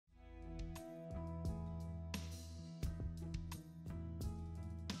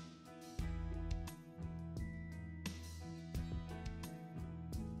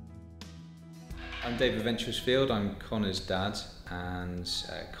I'm David Ventris-Field, I'm Connor's dad, and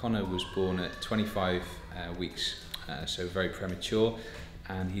Connor was born at 25 weeks, so very premature,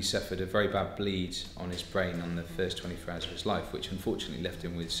 and he suffered a very bad bleed on his brain on the first 24 hours of his life, which unfortunately left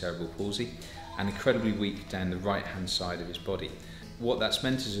him with cerebral palsy and incredibly weak down the right hand side of his body. What that's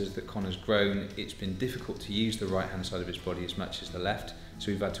meant is that Connor's grown, it's been difficult to use the right hand side of his body as much as the left,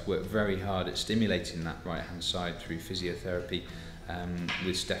 so we've had to work very hard at stimulating that right hand side through physiotherapy,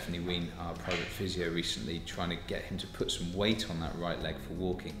 with Stephanie Wheen, our private physio, recently trying to get him to put some weight on that right leg for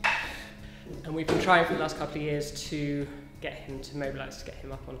walking. And we've been trying for the last couple of years to get him to mobilise, to get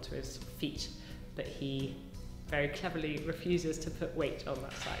him up onto his feet, but he very cleverly refuses to put weight on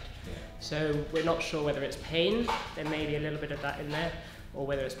that side. Yeah. So we're not sure whether it's pain, there may be a little bit of that in there, or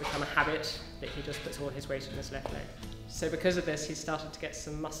whether it's become a habit that he just puts all his weight on his left leg. So because of this, he's started to get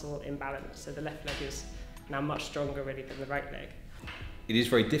some muscle imbalance, so the left leg is now much stronger really than the right leg. It is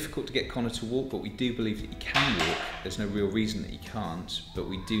very difficult to get Connor to walk, but we do believe that he can walk. There's no real reason that he can't, but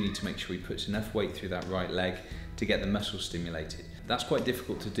we do need to make sure he puts enough weight through that right leg to get the muscles stimulated. That's quite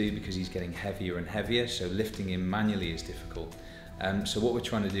difficult to do because he's getting heavier and heavier, so lifting him manually is difficult. So what we're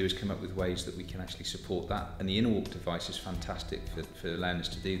trying to do is come up with ways that we can actually support that, and the Innowalk device is fantastic for allowing us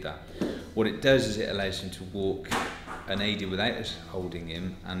to do that. What it does is it allows him to walk unaided without us holding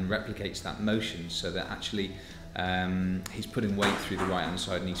him and replicates that motion so that actually he's putting weight through the right hand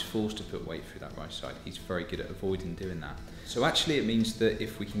side and he's forced to put weight through that right side. He's very good at avoiding doing that. So actually it means that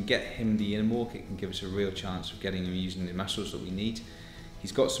if we can get him the Innowalk, it can give us a real chance of getting him using the muscles that we need.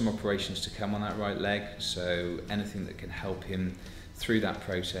 He's got some operations to come on that right leg, so anything that can help him through that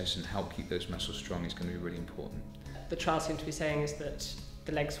process and help keep those muscles strong is going to be really important. The trial seem to be saying is that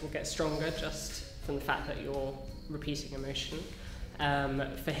the legs will get stronger just from the fact that you're repeating a motion.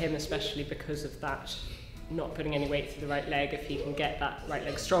 For him especially, because of that not putting any weight through the right leg, if he can get that right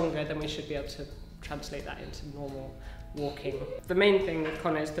leg stronger, then we should be able to translate that into normal walking. The main thing with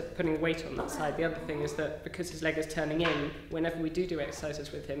Connor is that putting weight on that side. The other thing is that because his leg is turning in, whenever we do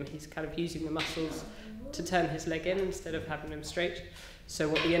exercises with him, he's kind of using the muscles to turn his leg in instead of having him straight. So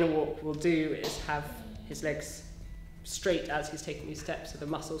what the Innowalk will do is have his legs straight as he's taking these steps, so the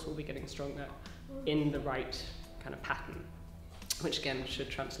muscles will be getting stronger in the right kind of pattern, which again should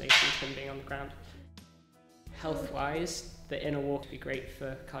translate into him being on the ground. Health-wise, the Innowalk would be great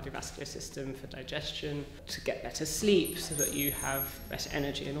for cardiovascular system, for digestion, to get better sleep so that you have better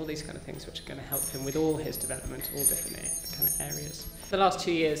energy and all these kind of things which are going to help him with all his development, all different kind of areas. The last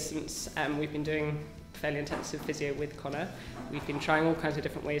 2 years since we've been doing fairly intensive physio with Connor, we've been trying all kinds of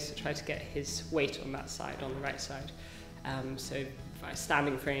different ways to try to get his weight on that side, on the right side. So via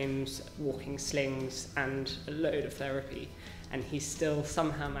standing frames, walking slings and a load of therapy. And he still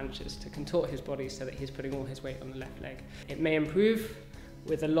somehow manages to contort his body so that he's putting all his weight on the left leg. It may improve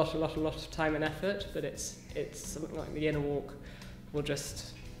with a lot of time and effort, but it's something like the Innowalk will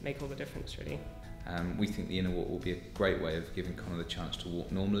just make all the difference, really. We think the Innowalk will be a great way of giving Connor the chance to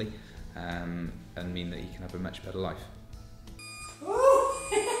walk normally and mean that he can have a much better life.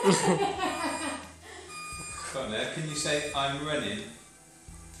 Connor, can you say, "I'm running"?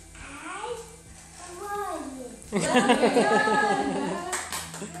 I'm running.